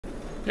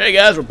Hey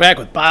guys, we're back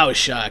with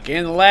Bioshock.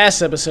 In the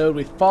last episode,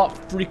 we fought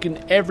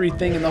freaking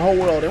everything in the whole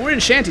world, and we're in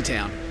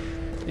Shantytown.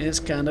 And it's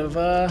kind of,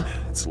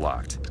 it's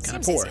locked. Kind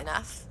of Seems poor. easy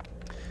enough.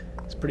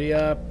 It's pretty,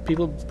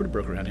 people pretty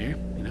broke around here,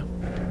 you know.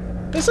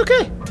 It's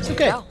okay. It's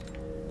okay. Go.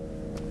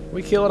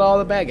 We killed all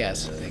the bad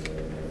guys, I think.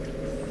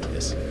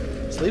 Yes.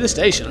 Let's leave the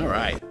station. All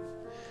right.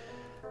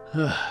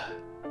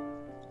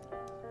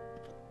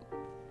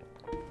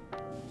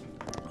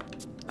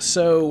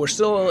 So we're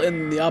still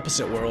in the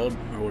opposite world,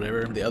 or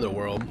whatever, the other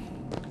world.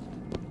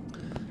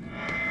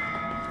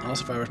 All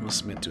survivors must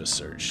submit to a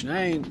search.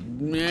 I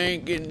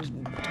ain't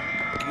getting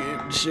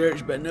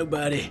searched by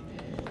nobody.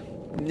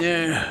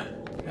 No,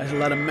 that's a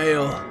lot of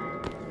mail.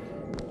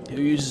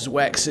 Who uses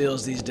wax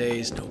seals these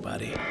days?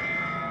 Nobody.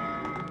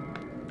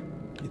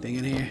 Anything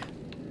in here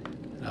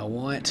that I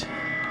want?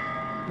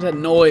 What's that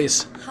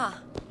noise? Huh.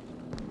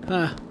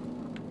 Huh.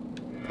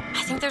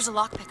 I think there's a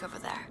lockpick over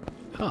there.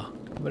 Huh.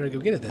 I better go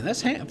get it then.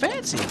 That's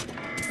fancy.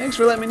 Thanks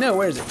for letting me know.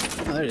 Where is it?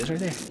 Oh, there it is, right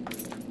there.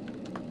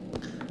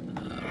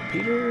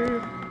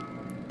 Repeater.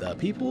 The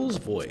People's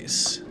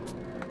Voice.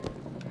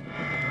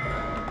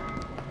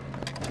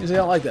 Usually I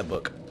don't like that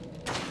book.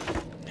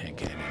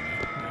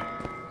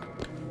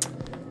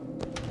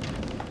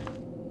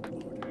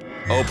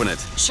 Open it.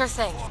 Sure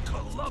thing.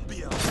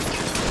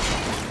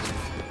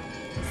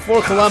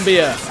 For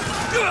Columbia.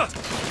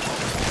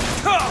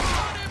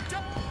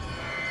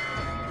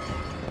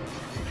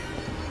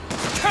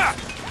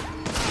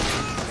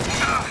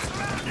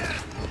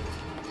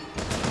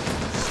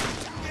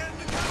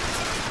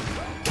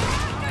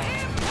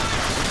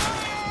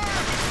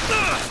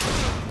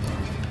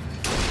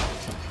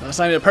 That's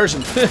not even a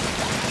person.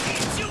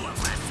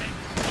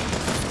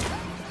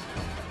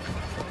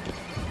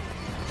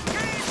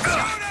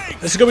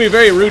 This is gonna be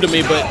very rude of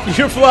me, but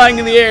you're flying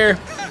in the air.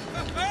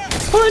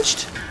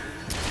 Punched.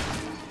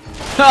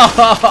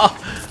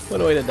 What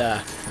a way to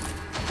die.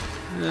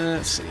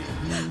 Let's see.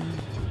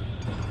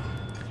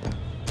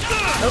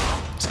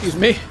 Oh, excuse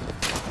me.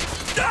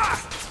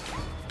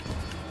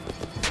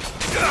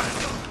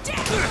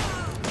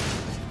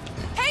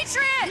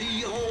 Hatred!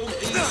 We hold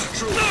these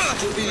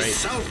truths to be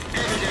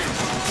self-evident.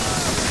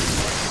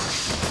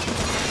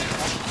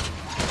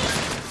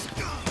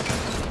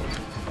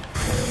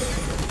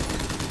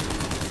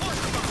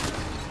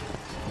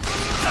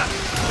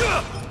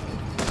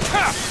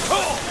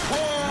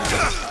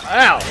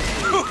 Ow!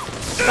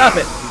 Stop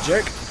it, you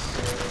jerk.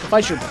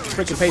 Fight your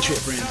freaking patriot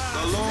friend.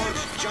 The Lord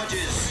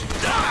judges.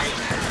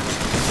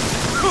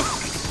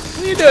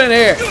 What are you doing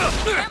here?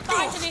 Can't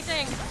find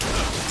anything.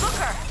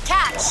 Hooker,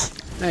 catch.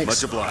 Thanks.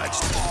 Much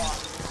obliged.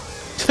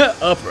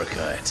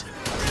 Uppercut.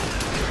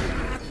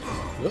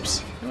 Whoops.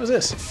 What was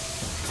this?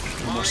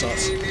 One more My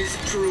sauce. name is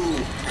true,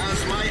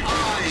 as my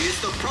eye is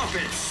the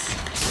prophet's.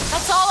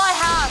 That's all I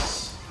have.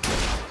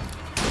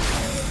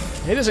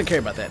 He doesn't care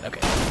about that. Okay.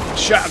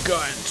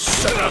 Shotgun.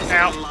 Suck up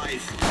out.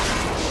 Life.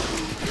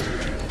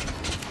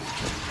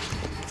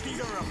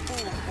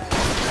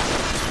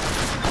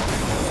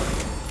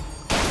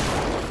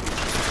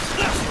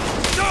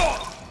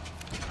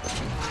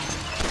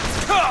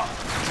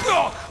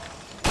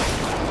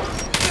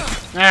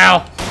 Ow.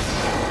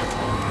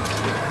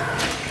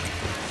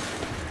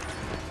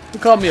 Who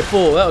called me a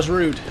fool? That was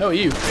rude. How are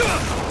you?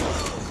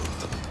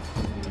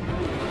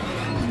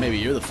 Maybe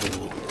you're the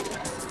fool.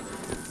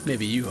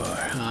 Maybe you are,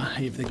 huh?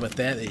 You ever think about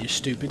that? That you're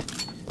stupid?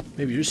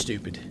 Maybe you're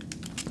stupid.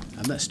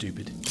 I'm not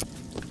stupid.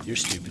 You're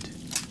stupid.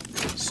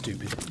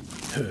 Stupid.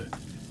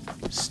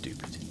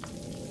 Stupid.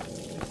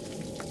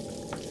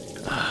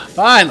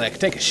 Finally, I can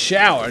take a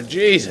shower.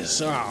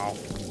 Jesus. Oh.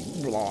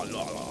 Blah,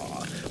 blah,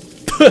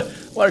 blah.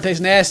 Water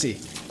tastes nasty.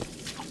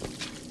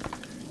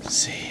 Let's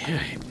see. All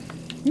right.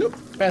 Nope.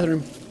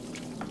 Bathroom.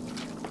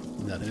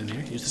 Nothing in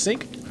here. Use the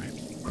sink. All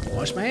right.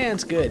 Wash my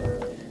hands. Good.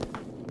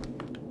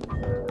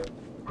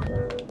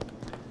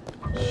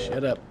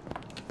 Shut up.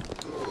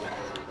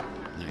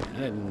 Alright, I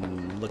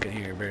didn't look in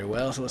here very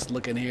well, so let's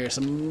look in here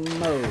some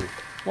more.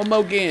 One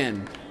more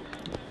again.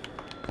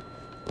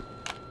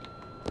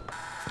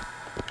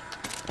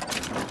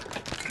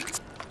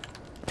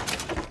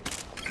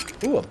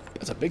 Ooh,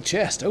 that's a big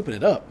chest. Open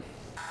it up.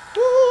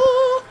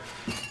 Ooh.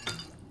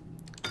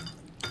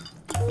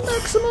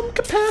 Maximum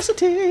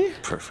capacity.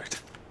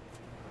 Perfect.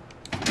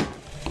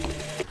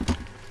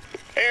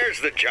 There's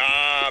the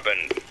job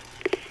and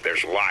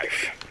there's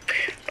life.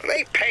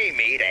 They pay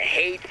me to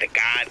hate the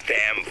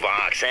goddamn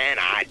Vox, and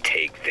I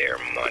take their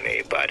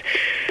money, but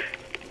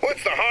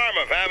what's the harm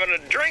of having a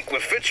drink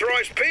with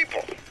Fitzroy's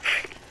people?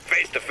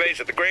 Face to face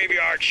at the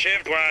graveyard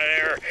shift,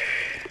 why,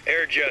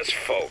 they're just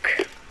folk.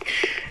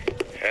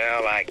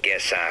 Well, I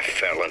guess I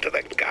fell into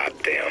the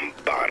goddamn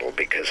bottle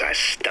because I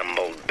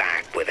stumbled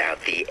back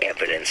without the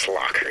evidence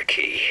locker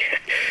key.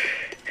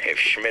 If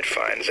Schmidt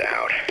finds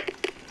out,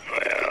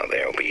 well,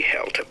 there'll be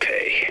hell to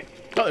pay.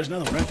 Oh, there's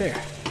another one right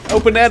there.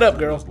 Open that up,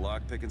 girl.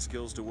 Lock picking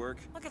skills to work.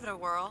 I'll give it a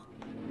whirl.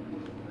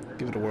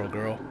 Give it a whirl,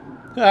 girl.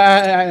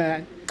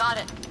 Got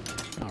it.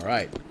 All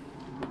right.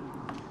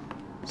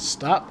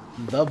 Stop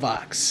the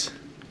Vox.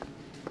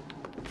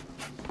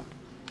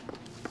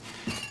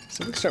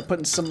 So we can start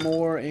putting some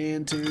more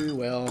into,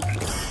 well,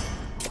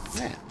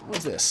 man,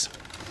 what's this?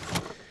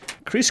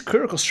 Increase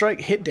critical strike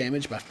hit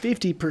damage by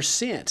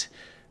 50%.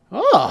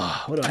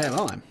 Oh, what do I have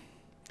on?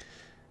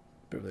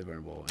 Barely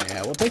vulnerable.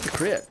 Yeah, we'll take the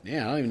crit.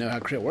 Yeah, I don't even know how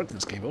crit worked in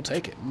this game. We'll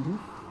take it.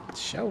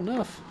 Sure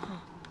enough.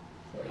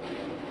 Well,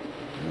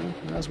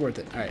 that was worth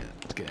it. Alright,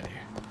 let's get out of here.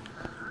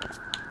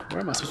 Where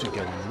am I supposed to be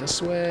going?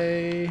 This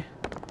way.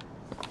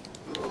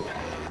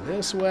 And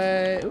this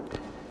way. Oop.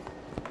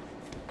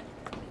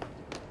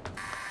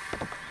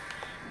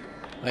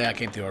 Oh yeah, I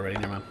came through already.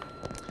 Never mind.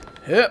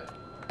 Yep.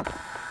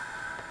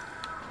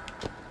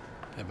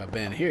 Have I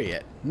been in here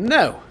yet?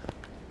 No!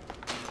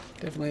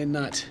 Definitely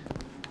not.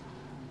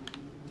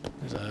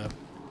 There's a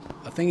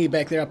thingy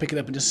back there. I'll pick it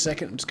up in just a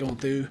second. I'm just going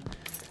through.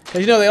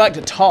 Because, you know, they like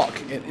to talk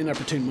at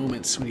inopportune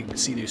moments when you can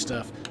see new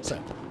stuff. So.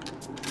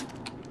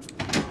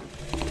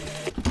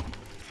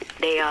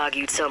 They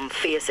argued something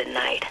fierce at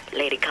night,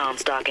 Lady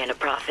Comstock and the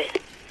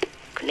Prophet.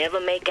 Could never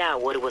make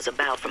out what it was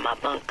about from my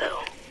bunk,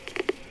 though.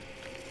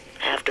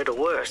 After the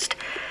worst,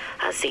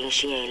 I seen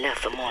she ain't left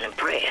for morning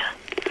prayer.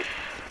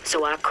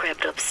 So I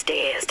crept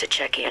upstairs to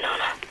check in on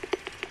her.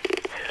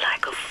 And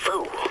like a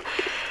fool,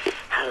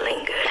 I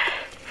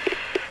lingered.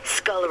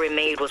 Scullery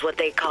maid was what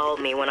they called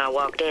me when I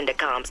walked into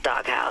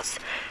Comstock House.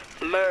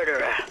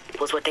 Murderer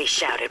was what they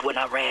shouted when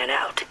I ran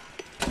out.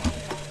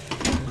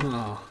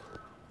 Oh.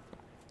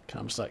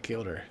 Comstock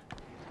killed her.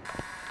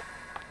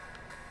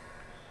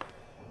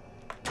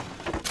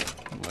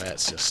 Well,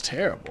 that's just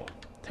terrible.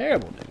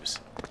 Terrible news.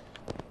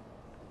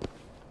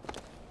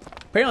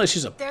 Apparently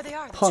she's a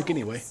punk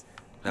anyway.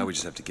 Now we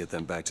just have to get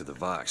them back to the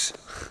Vox,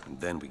 and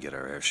then we get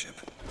our airship.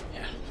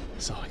 Yeah,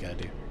 that's all I gotta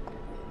do.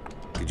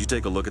 Could you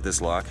take a look at this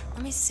lock?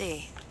 Let me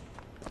see.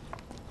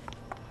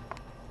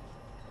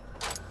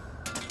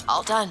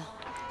 All done.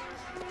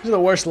 These are the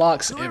worst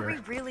locks Who are ever. we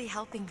really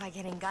helping by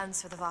getting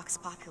guns for the Vox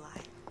Populi?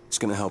 It's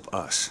gonna help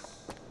us.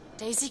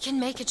 Daisy can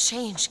make a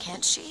change,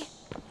 can't she?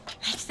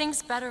 Make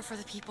things better for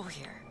the people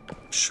here.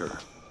 Sure.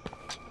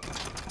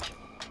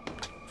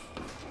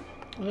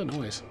 What a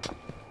noise.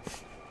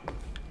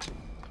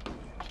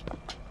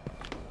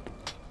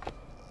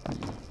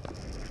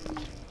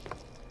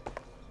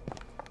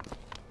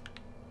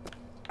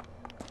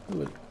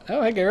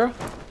 Oh, hey, girl.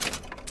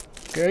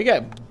 Girl, you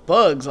got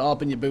bugs all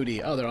up in your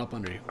booty. Oh, they're all up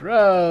under you.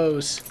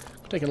 Gross.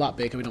 We'll take a lot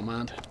big if we don't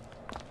mind.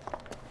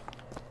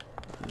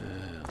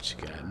 What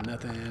you got?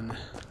 Nothing.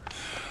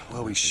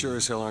 Well, we sure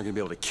as hell aren't gonna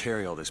be able to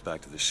carry all this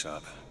back to the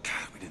shop.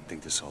 God, we didn't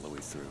think this all the way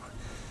through.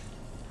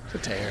 It's a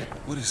tear.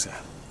 What is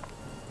that?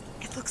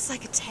 It looks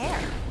like a tear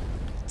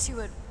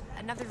to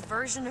another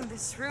version of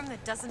this room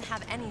that doesn't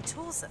have any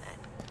tools in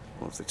it.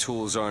 Well, if the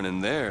tools aren't in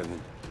there,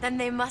 Then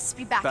they must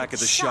be back back at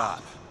the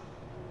shop.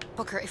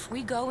 Booker, if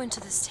we go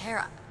into this tear,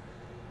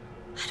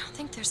 I don't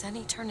think there's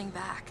any turning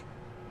back.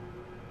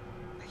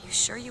 Are you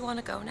sure you want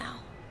to go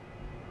now?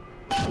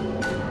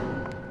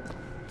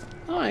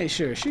 Oh, I ain't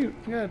sure. Shoot.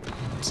 I gotta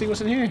see what's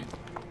in here.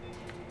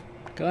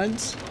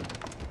 Guns.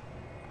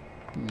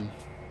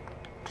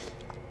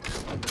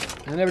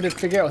 I never did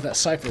figure out what that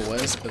cipher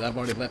was, but I've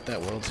already left that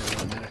world, so it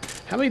doesn't matter.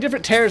 How many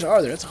different tears are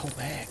there? That's a whole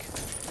bag.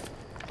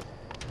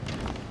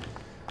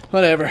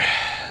 Whatever.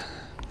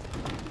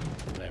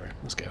 Whatever.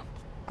 Let's go.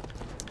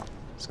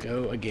 Let's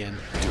go again.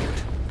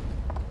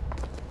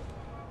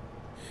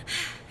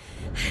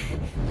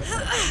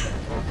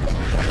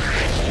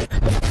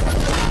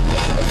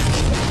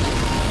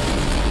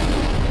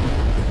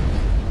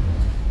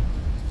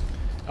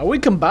 Are we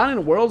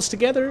combining worlds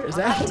together? Is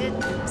that? I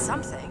did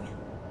something.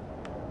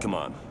 Come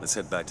on, let's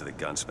head back to the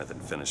gunsmith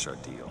and finish our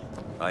deal.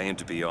 I aim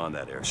to be on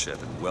that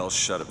airship and well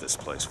shut of this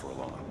place for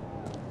long.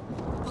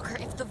 Booker,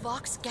 if the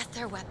Vox get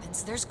their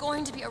weapons, there's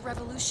going to be a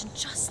revolution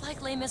just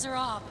like Les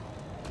Miserables.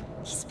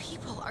 These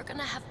people are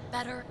gonna have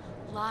better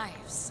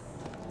lives.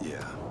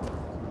 Yeah.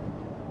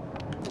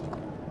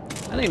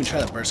 I didn't even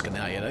try the burst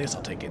canal yet. I guess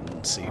I'll take it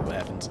and see what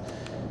happens.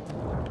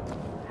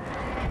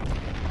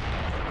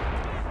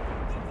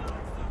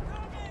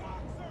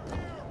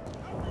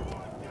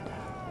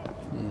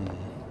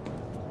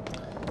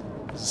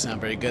 Doesn't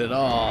sound very good at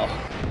all.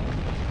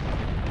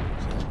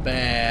 Sounds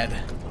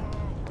bad.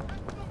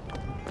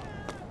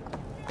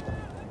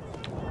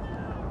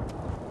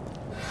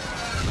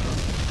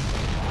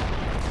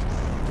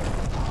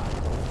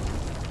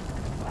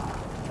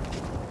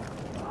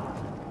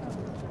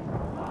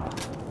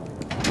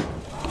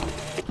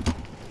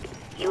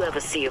 You ever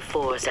see a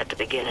forest at the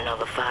beginning of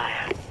a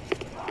fire?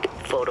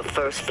 For the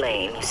first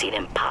flame, you see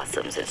them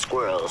possums and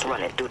squirrels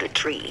running through the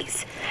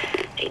trees.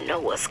 They know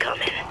what's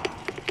coming.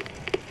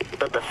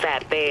 But the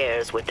fat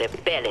bears with their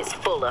bellies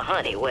full of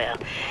honey, well,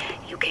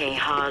 you can't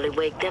hardly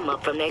wake them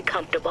up from their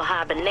comfortable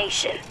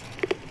hibernation.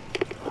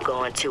 We're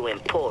going to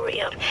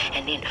Emporium,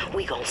 and then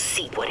we gonna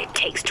see what it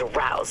takes to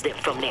rouse them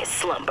from their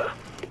slumber.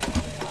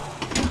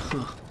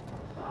 Huh.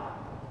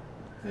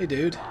 Hey,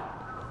 dude.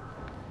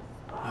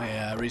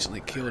 I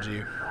recently killed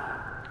you.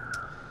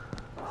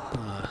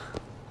 Huh.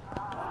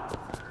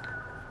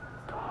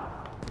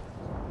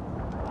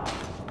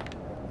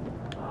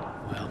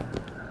 Well.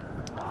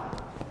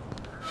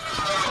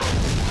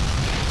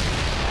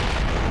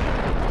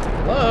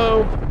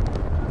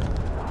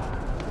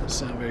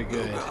 sound very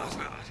good. Oh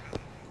God.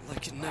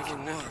 Like it never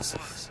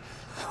was.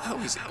 How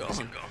is it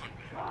gone?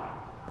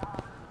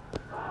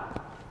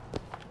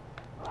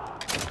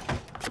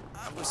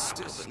 I was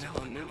still, but now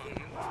I'm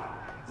moving.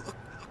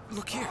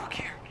 Look here.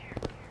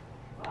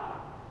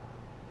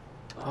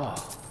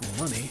 Oh,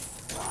 money.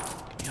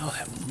 Y'all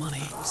have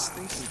money. I was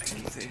thinking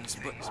two things,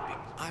 but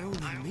I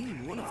only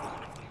mean one of them.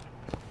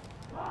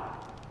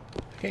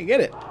 Can't get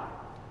it.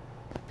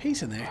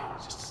 Piece in there.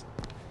 Just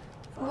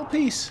a little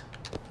piece.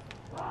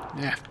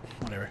 Yeah,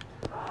 whatever.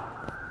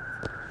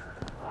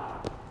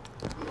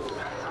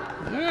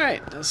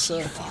 Alright, let's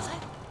You feel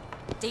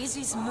it?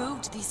 Daisy's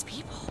moved these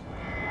people.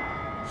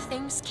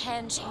 Things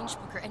can change,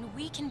 Booker, and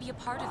we can be a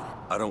part of it.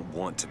 I don't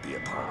want to be a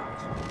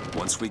part of it.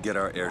 Once we get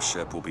our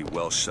airship, we'll be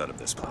well shut of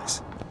this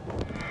place.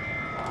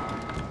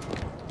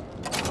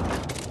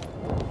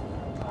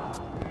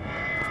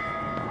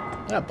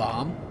 a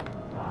bomb?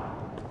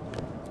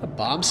 A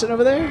bomb sitting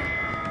over there?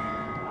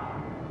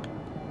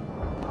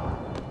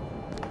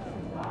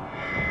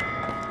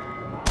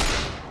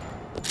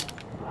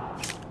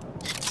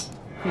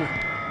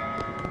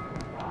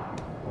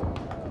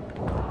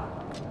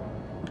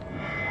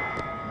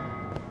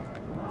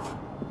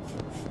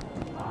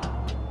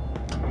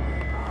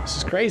 This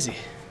is crazy.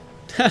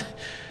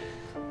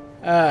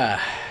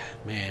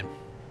 Man.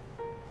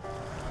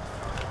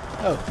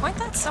 Oh. Point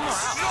that somewhere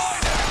else.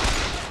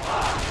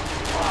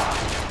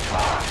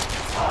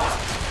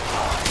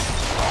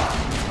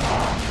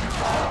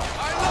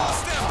 I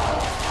lost him!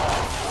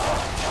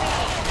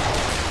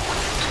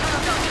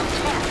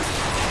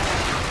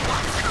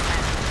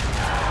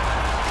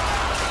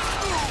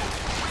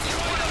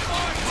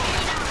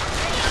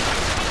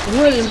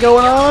 What is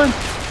going on?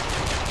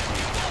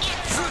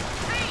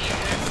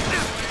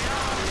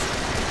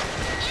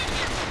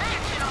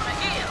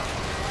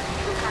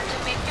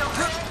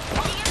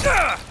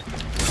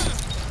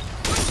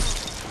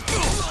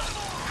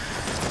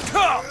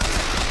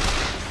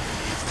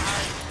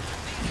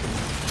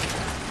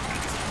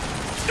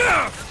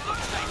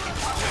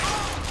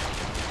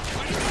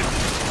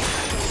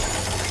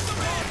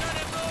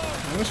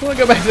 I just want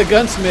to go back to the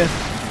gunsmith,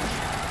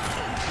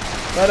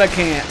 but I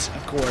can't,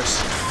 of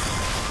course.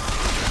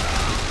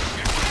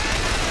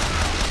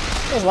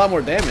 Does a lot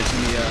more damage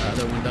than the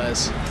other one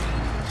does.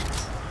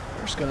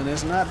 First gun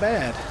is not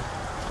bad.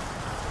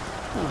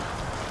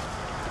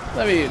 Huh.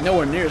 That'd be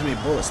nowhere near as many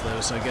bullets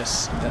though, so I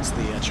guess that's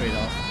the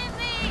trade-off.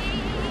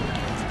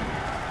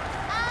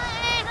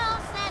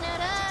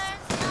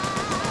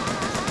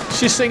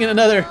 She's singing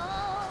another.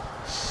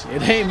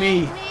 It ain't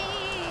me.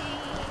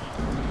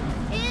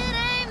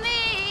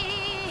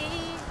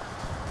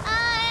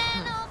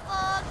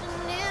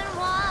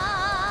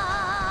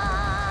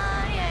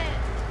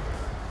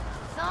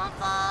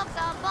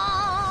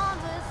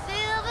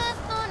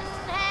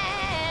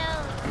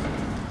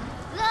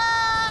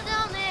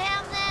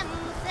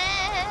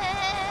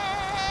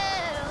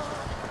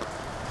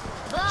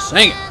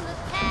 Sing it.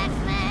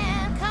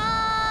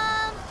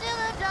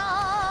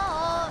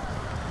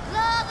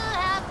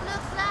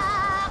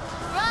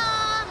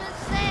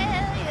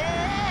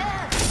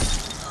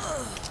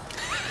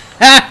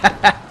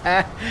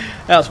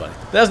 That was funny.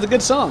 That was the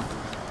good song.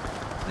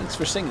 Thanks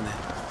for singing that.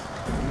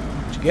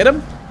 Did you get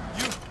him?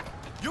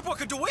 You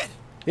Booker DeWitt!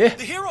 Yeah.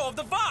 The hero of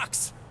the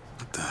Vox!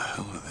 What the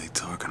hell are they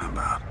talking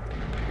about?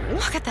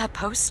 Look at that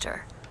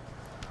poster.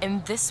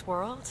 In this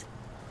world,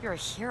 you're a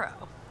hero.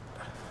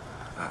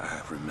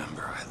 I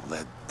remember I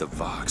led the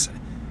Vox.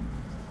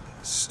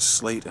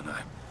 Slate and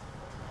I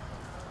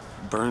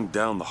burned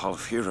down the Hall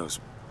of Heroes.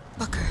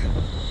 Booker,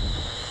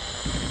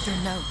 your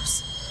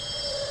nose.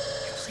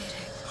 You're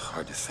bleeding.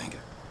 Hard to think.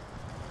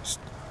 Just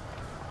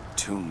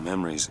two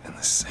memories in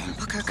the same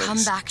Booker, place.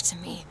 come back to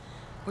me.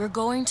 We're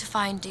going to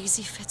find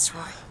Daisy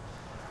Fitzroy.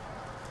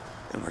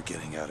 And we're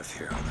getting out of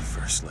here on the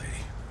First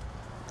Lady.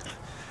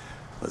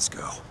 Let's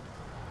go.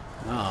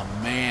 Oh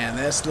man,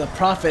 that's the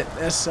prophet.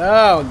 That's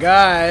oh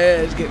god,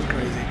 it's getting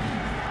crazy.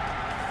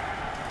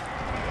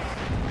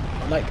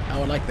 I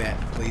would like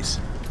that, please.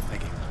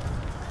 Thank you.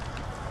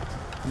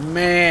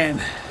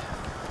 Man,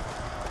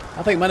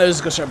 I think my nose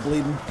is gonna start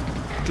bleeding.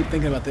 I keep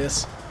thinking about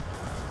this.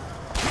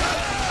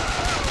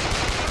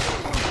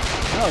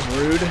 That was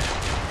rude.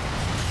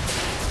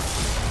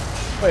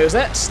 Wait, was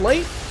that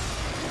Slate?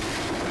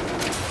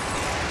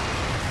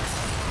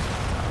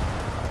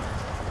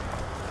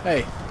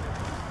 Hey.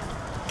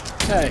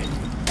 Hey,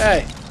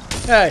 hey,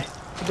 hey,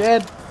 you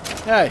dead?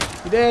 Hey,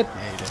 you dead?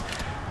 Yeah, you did.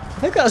 I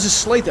think that was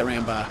just Slate that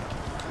ran by.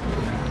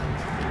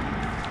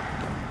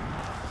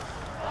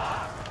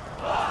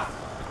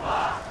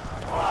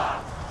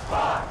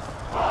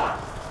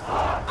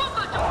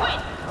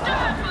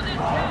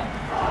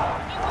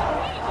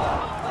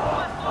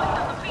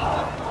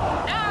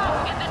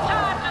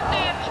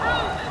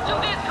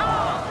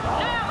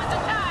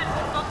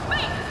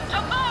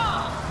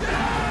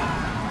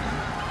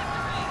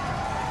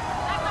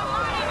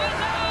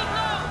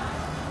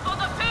 For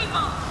the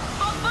people,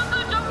 for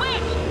Booker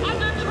DeWitt and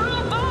the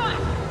true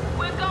voice,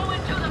 we're going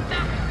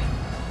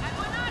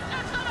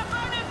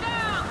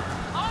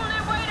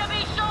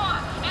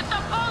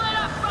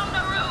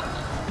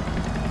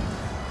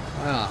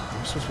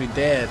be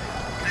dead.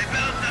 They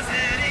built the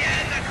city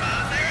and the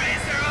cause they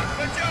raised her up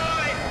with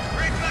joy.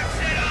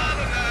 Reflection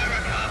of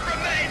America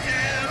from May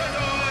till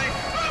Illinois.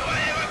 But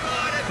we were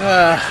caught and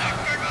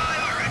suckered by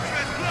our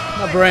interest glory.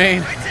 My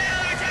brain. Until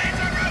our chains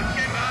were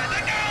broken by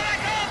the girl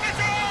they called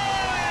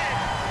Fitzroy.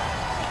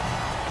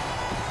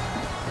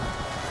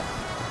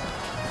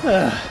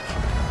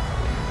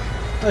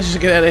 Let's just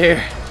get out of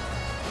here.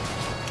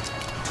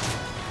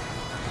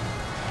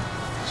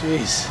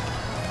 Jeez.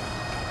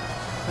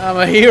 I'm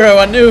a hero.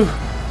 I knew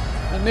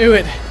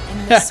it.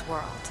 In this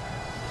world,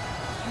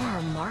 you're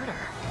a martyr.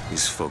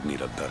 These folk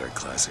need a better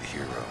class of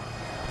hero.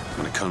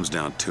 When it comes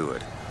down to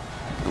it,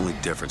 the only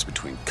difference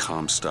between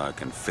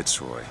Comstock and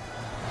Fitzroy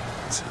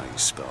is how you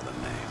spell the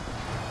name.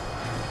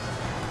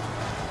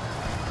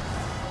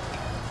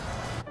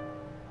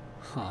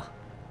 Huh.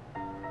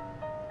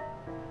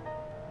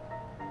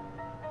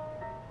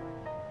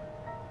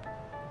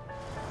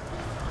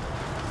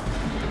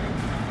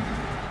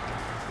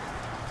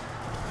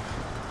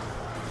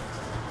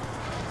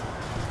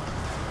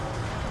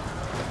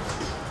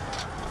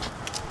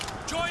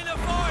 Join the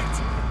fight!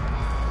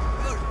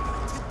 You're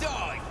going to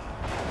die!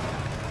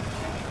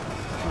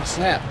 Oh,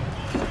 snap.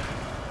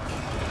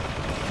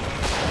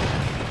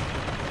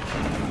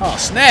 Oh,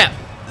 snap.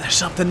 There's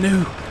something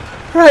new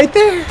right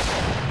there.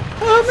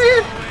 Oh,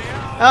 man.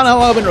 I don't know how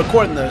long I've been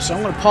recording those, so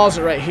I'm going to pause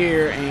it right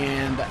here,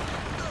 and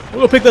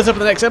we'll pick this up in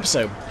the next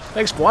episode.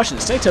 Thanks for watching.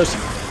 Stay toasty, my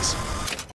friends.